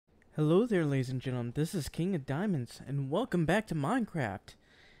Hello there, ladies and gentlemen, this is King of Diamonds, and welcome back to Minecraft.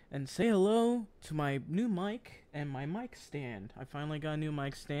 And say hello to my new mic and my mic stand. I finally got a new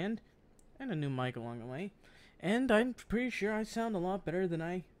mic stand, and a new mic along the way. And I'm pretty sure I sound a lot better than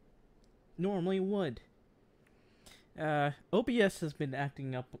I normally would. OBS has been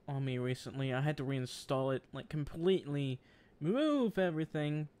acting up on me recently. I had to reinstall it, like completely remove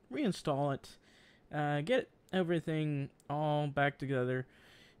everything, reinstall it, get everything all back together.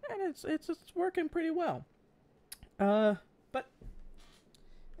 And it's working pretty well. But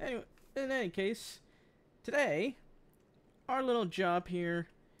anyway, in any case, today our little job here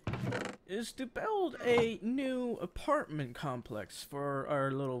is to build a new apartment complex for our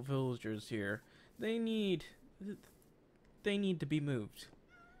little villagers here. They need to be moved.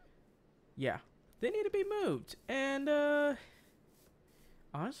 Yeah, they need to be moved. And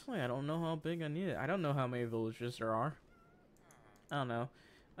honestly, I don't know how big I need it. I don't know how many villagers there are. I don't know.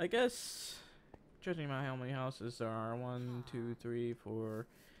 I guess, judging by how many houses there are, 1, 2, 3, 4,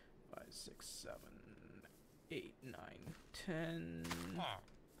 5, 6, 7, 8, 9, 10.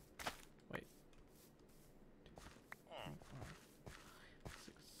 Wait.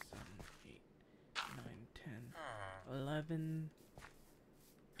 6, 7, 8, 9, 10, 11,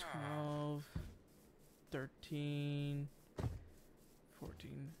 12, 13,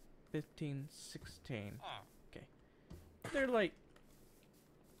 14, 15, 16. Okay. They're like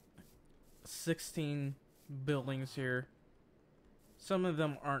 16 buildings here. Some of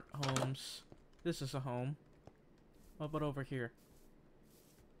them aren't homes. This is a home. What about over here?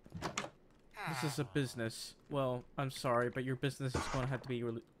 This is a business. Well, I'm sorry, but your business is going to have to be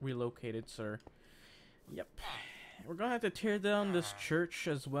relocated, sir. Yep. We're going to have to tear down this church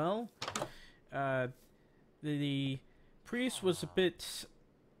as well. The priest was a bit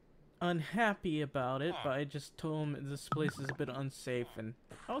unhappy about it, but I just told him this place is a bit unsafe, and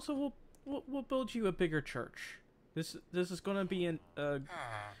also we'll build you a bigger church. This is gonna be a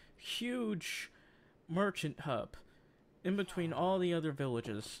huge merchant hub in between all the other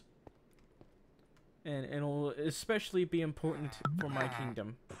villages, and it'll especially be important for my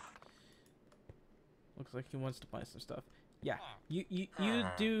kingdom. Looks like he wants to buy some stuff. Yeah, you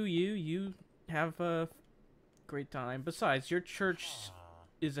have a great time. Besides, your church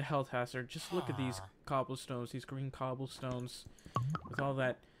is a health hazard. Just look at these cobblestones, these green cobblestones, with all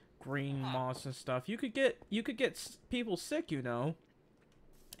that green moss and stuff. You could get people sick, you know,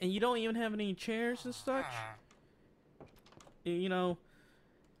 and you don't even have any chairs and such. You know,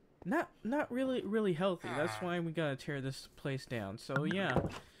 not really healthy. That's why we gotta tear this place down. So yeah,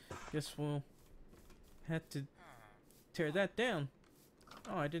 guess we'll have to tear that down.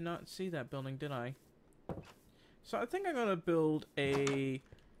 Oh, I did not see that building, did I? So I think I'm gonna build a...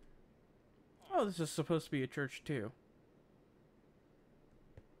 Oh, this is supposed to be a church too.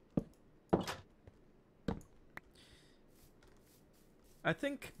 I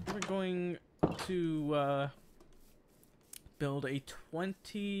think we're going to build a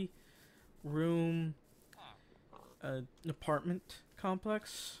 20-room apartment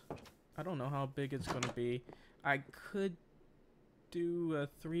complex. I don't know how big it's going to be. I could do a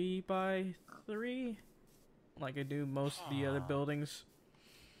 3x3, like I do most of the other buildings.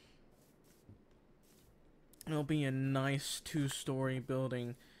 It'll be a nice 2-story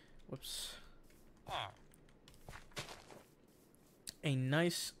building. Whoops. A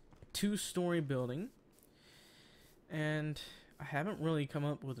nice 2-story building, and I haven't really come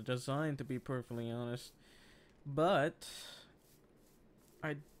up with a design, to be perfectly honest, but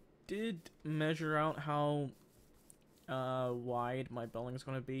I did measure out how wide my building is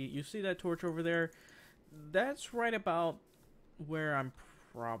going to be. You see that torch over there? That's right about where I'm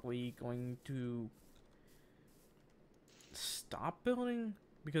probably going to stop building,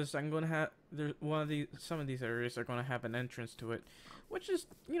 because I'm going to have some of these areas are going to have an entrance to it, which is,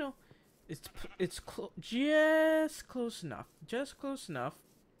 you know, it's just close enough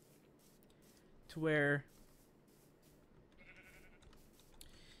to where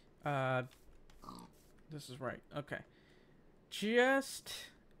this is right. Okay, just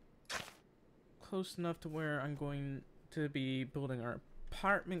close enough to where I'm going to be building our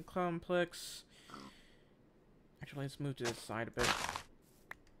apartment complex. Actually, let's move to this side a bit.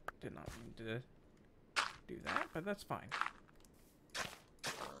 Did not mean to do that, but that's fine.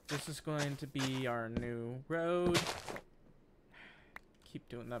 This is going to be our new road. Keep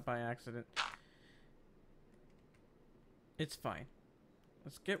doing that by accident. It's fine.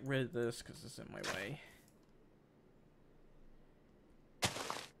 Let's get rid of this because it's in my way.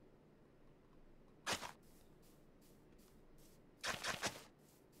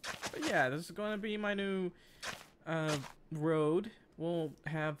 But yeah, this is going to be my new road we'll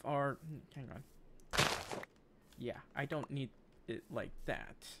have our... Hang on. Yeah, I don't need it like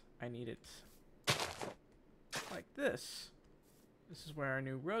that. I need it like this. This is where our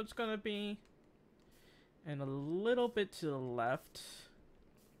new road's gonna be. And a little bit to the left.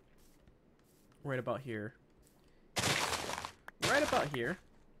 Right about here. Right about here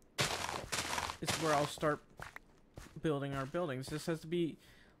is where I'll start building our buildings. This has to be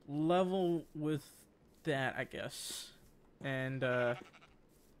level with that, I guess. And, yeah,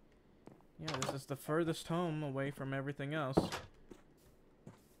 this is the furthest home away from everything else.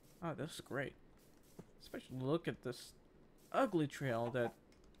 Oh, this is great. Especially look at this ugly trail that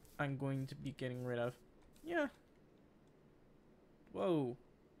I'm going to be getting rid of. Yeah. Whoa.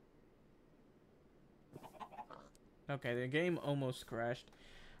 Okay, the game almost crashed.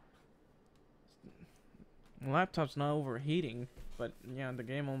 My laptop's not overheating, but yeah, the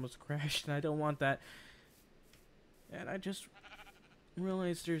game almost crashed, and I don't want that. And I just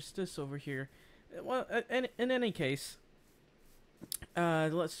realized there's this over here. Well, in any case,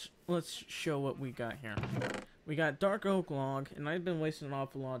 let's show what we got here. We got dark oak log, and I've been wasting an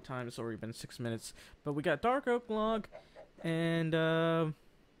awful lot of time. It's already been 6 minutes, but we got dark oak log, and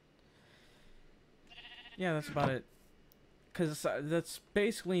yeah, that's about it. Cause that's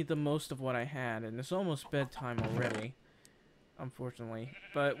basically the most of what I had, and it's almost bedtime already, unfortunately.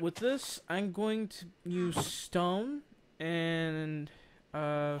 But with this, I'm going to use stone, and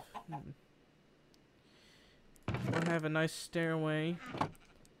we'll have a nice stairway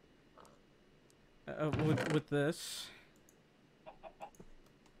with this.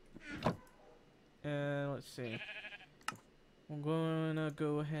 Let's see. We're gonna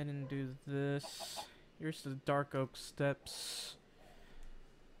go ahead and do this. Here's the dark oak steps.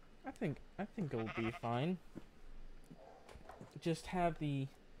 I think it'll be fine. Just have the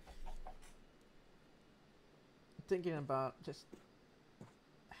thinking about just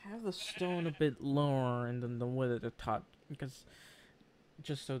have the stone a bit lower and then the wood at the top, because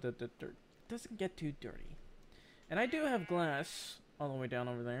just so that the dirt doesn't get too dirty. And I do have glass all the way down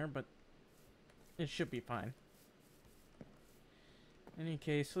over there, but it should be fine. In any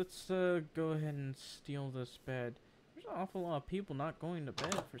case, let's go ahead and steal this bed. There's an awful lot of people not going to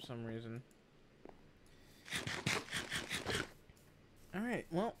bed for some reason. Alright,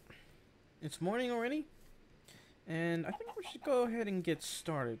 well, it's morning already, and I think we should go ahead and get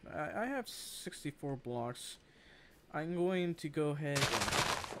started. I have 64 blocks. I'm going to go ahead and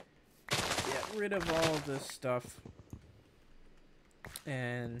get rid of all of this stuff,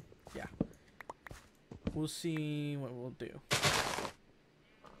 and yeah, we'll see what we'll do.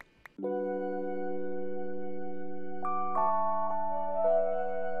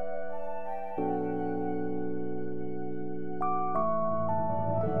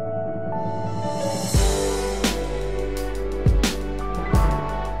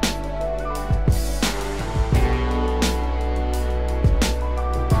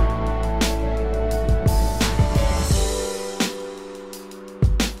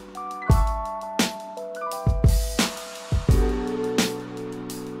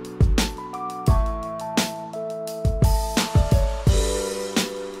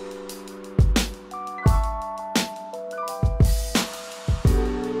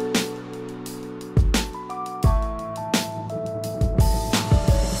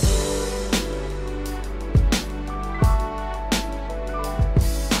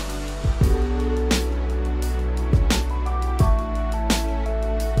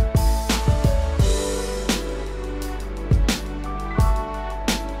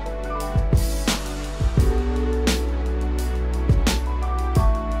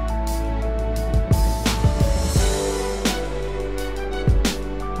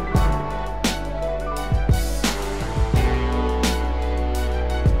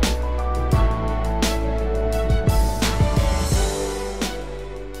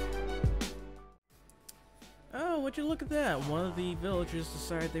 Would you look at that? One of the villagers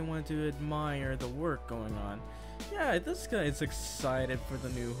decided they wanted to admire the work going on. Yeah, this guy's excited for the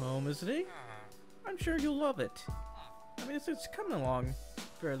new home, isn't he? I'm sure you'll love it. I mean, it's coming along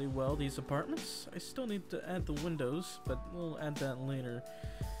fairly well, these apartments. I still need to add the windows, but we'll add that later.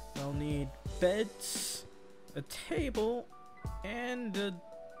 I'll need beds, a table, and a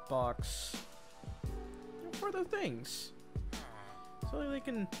box. For the things. So they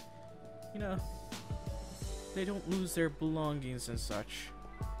can, you know, they don't lose their belongings and such.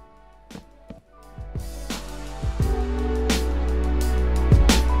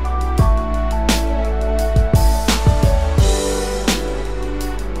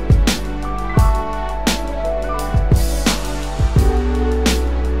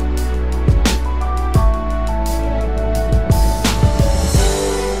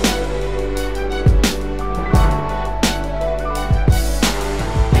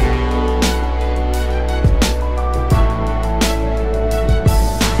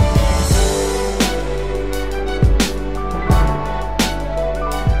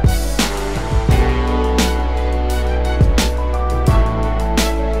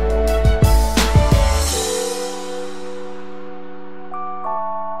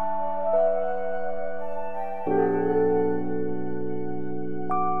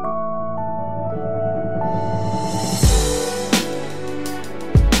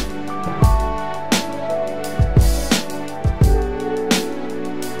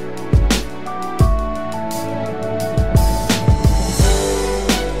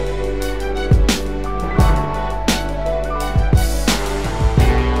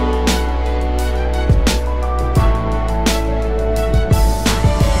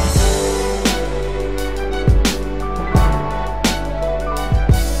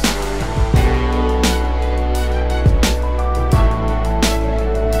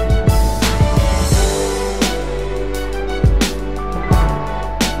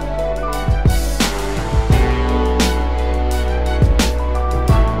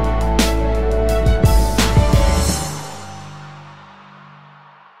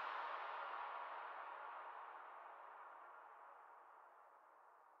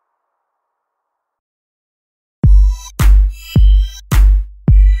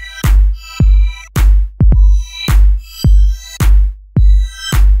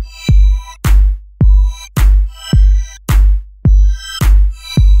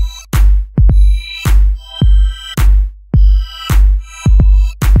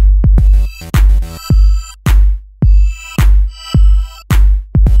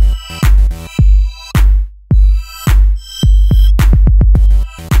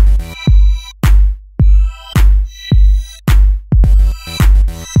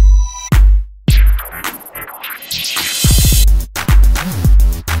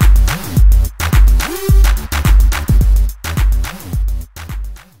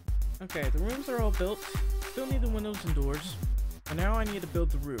 built. Still need the windows and doors. And now I need to build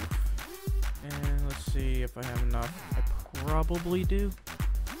the roof. And let's see if I have enough. I probably do.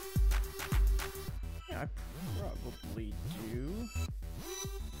 Yeah, I probably do.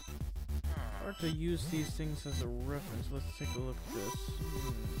 Hard to use these things as a reference. Let's take a look at this.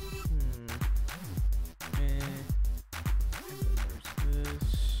 And then there's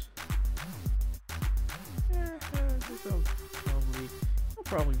this. Yeah, this will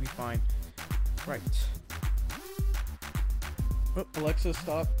probably be fine. Right. Oh, Alexa,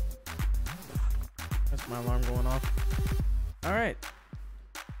 stop. That's my alarm going off. Alright.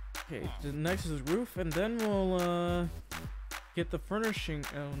 Okay, the next is roof, and then we'll get the furnishing.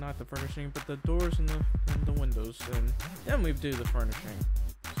 Oh, not the furnishing, but the doors and the windows, and then we do the furnishing.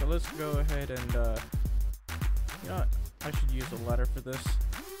 So let's go ahead and you know what? I should use a ladder for this.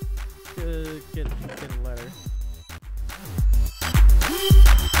 Get a ladder.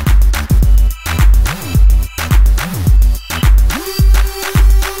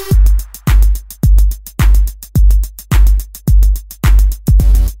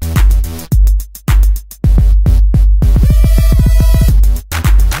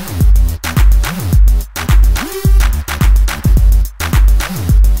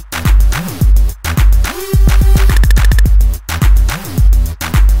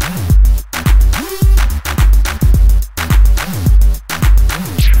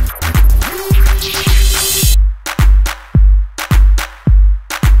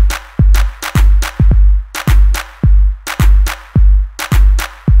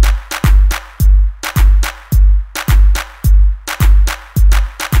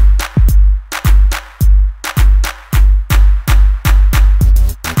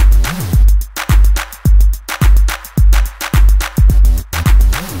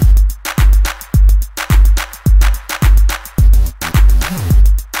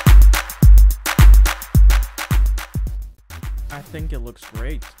 I think it looks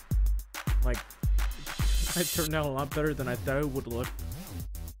great. Like, it turned out a lot better than I thought it would look.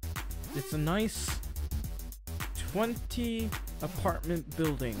 It's a nice 20 apartment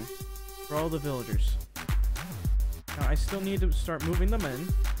building for all the villagers. Now I still need to start moving them in,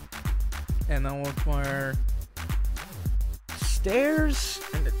 and that will require stairs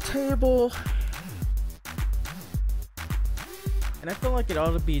and a table. And I feel like it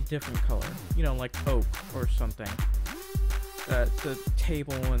ought to be a different color, you know, like oak or something. The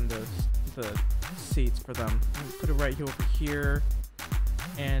table and the seats for them. Put it right over here,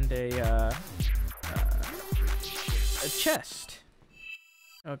 and a chest.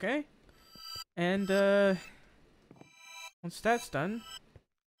 Okay, and once that's done,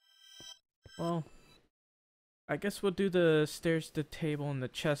 well, I guess we'll do the stairs, the table, and the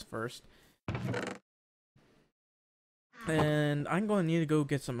chest first. And I'm going to need to go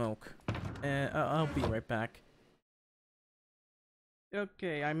get some milk, and I'll be right back.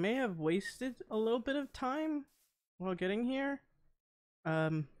 Okay, I may have wasted a little bit of time while getting here.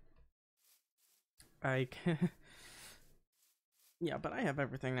 Yeah, but I have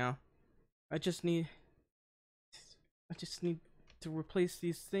everything now. I just need to replace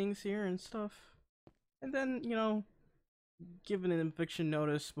these things here and stuff. And then, you know, give an eviction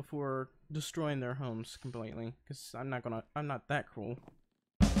notice before destroying their homes completely, because I'm not that cruel.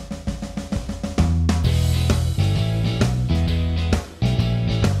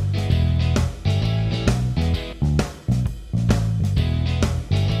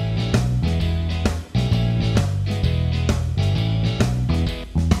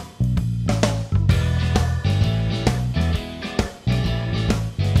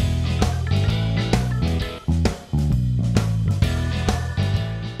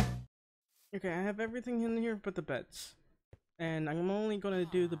 Okay, I have everything in here but the beds. And I'm only gonna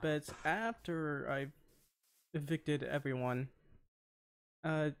do the beds after I've evicted everyone.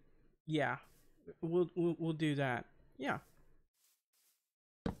 Yeah. We'll do that. Yeah.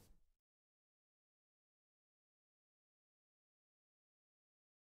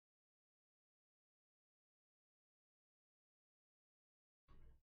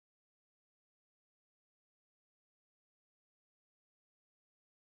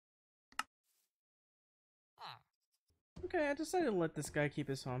 Okay, I decided to let this guy keep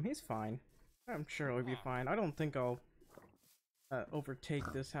his home. He's fine. I'm sure he'll be fine. I don't think I'll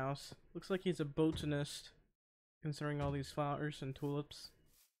overtake this house. Looks like he's a botanist, considering all these flowers and tulips.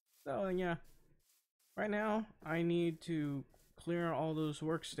 So yeah, right now I need to clear all those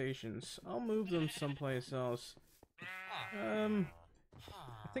workstations. I'll move them someplace else. I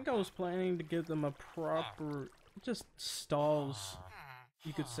think I was planning to give them a proper, just stalls,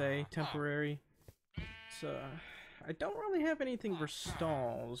 you could say, temporary. So I don't really have anything for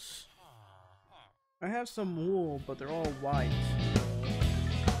stalls. I have some wool, but they're all white.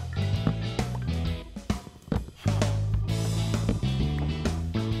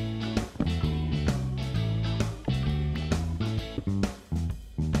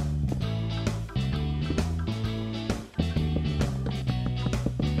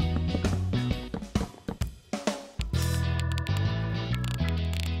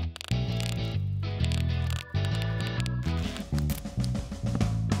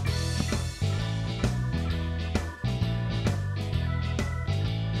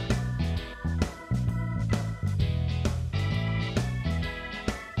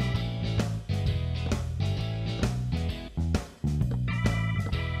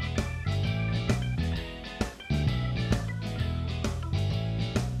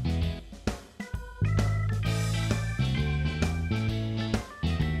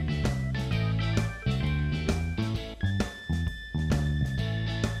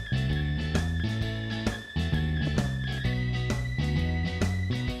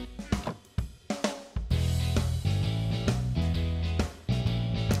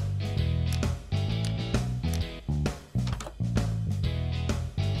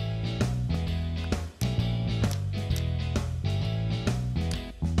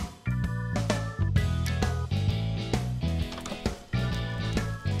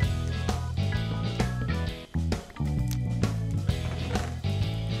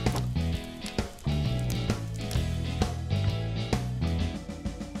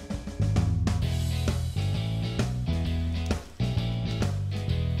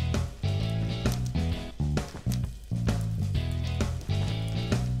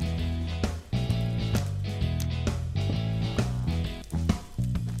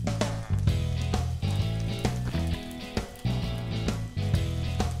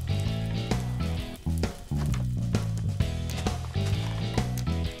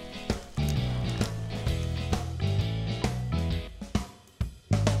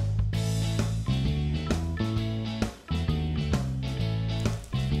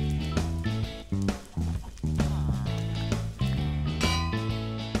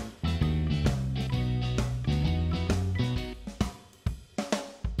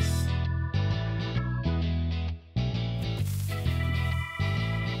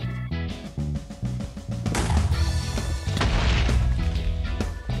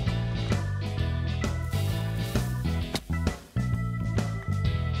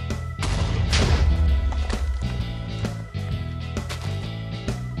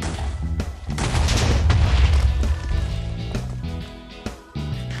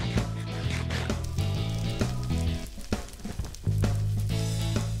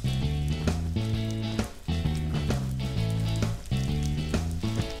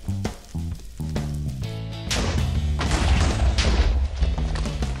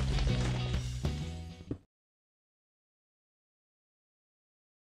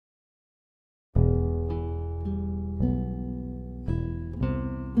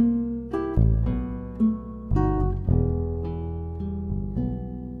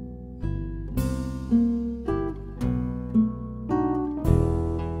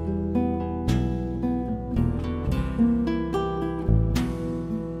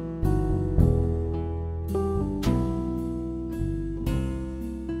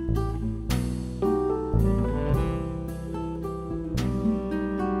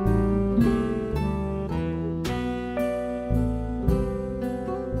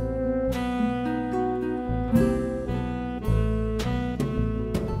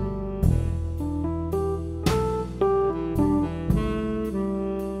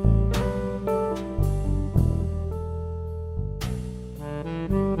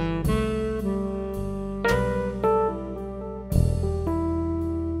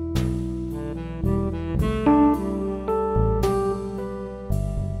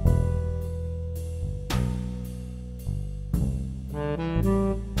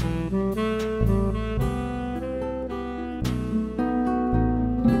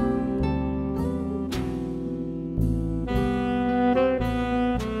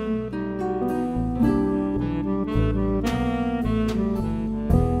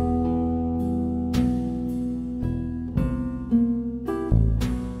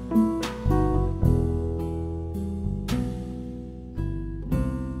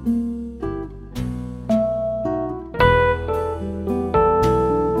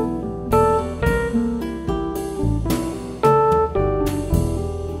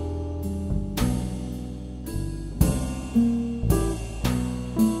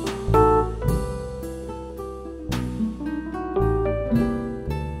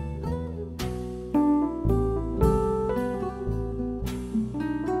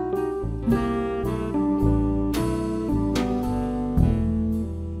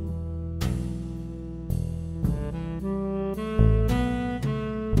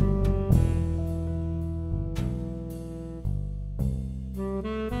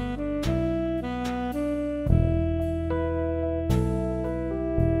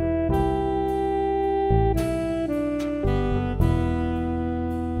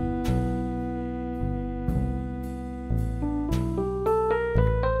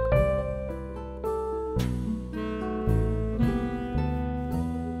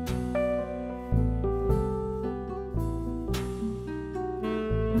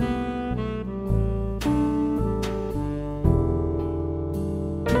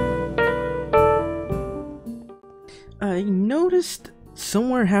 noticed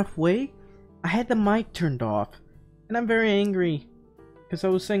somewhere halfway, I had the mic turned off. And I'm very angry. Because I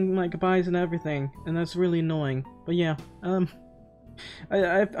was saying my goodbyes and everything. And that's really annoying. But yeah,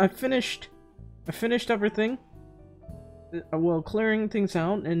 I finished everything. Well, clearing things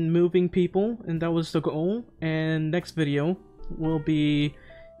out and moving people, and that was the goal. And next video will be,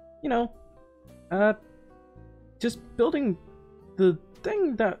 you know, just building the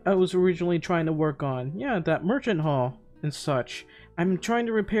thing that I was originally trying to work on. Yeah, that merchant hall and such. I'm trying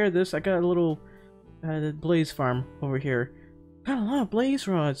to repair this. I got a little blaze farm over here. Got a lot of blaze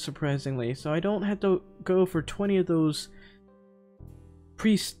rods, surprisingly, so I don't have to go for 20 of those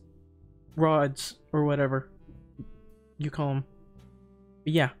priest rods or whatever you call them.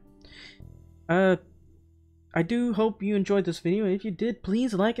 But yeah, I do hope you enjoyed this video. If you did,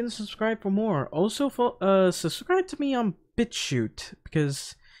 please like and subscribe for more. Also, subscribe to me on BitChute,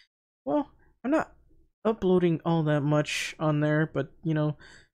 because, well, I'm not uploading all that much on there, but, you know,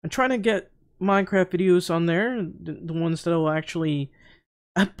 I'm trying to get Minecraft videos on there, the ones that I'll actually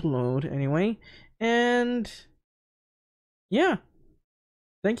upload anyway. And yeah,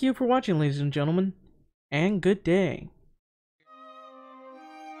 thank you for watching, ladies and gentlemen, and good day.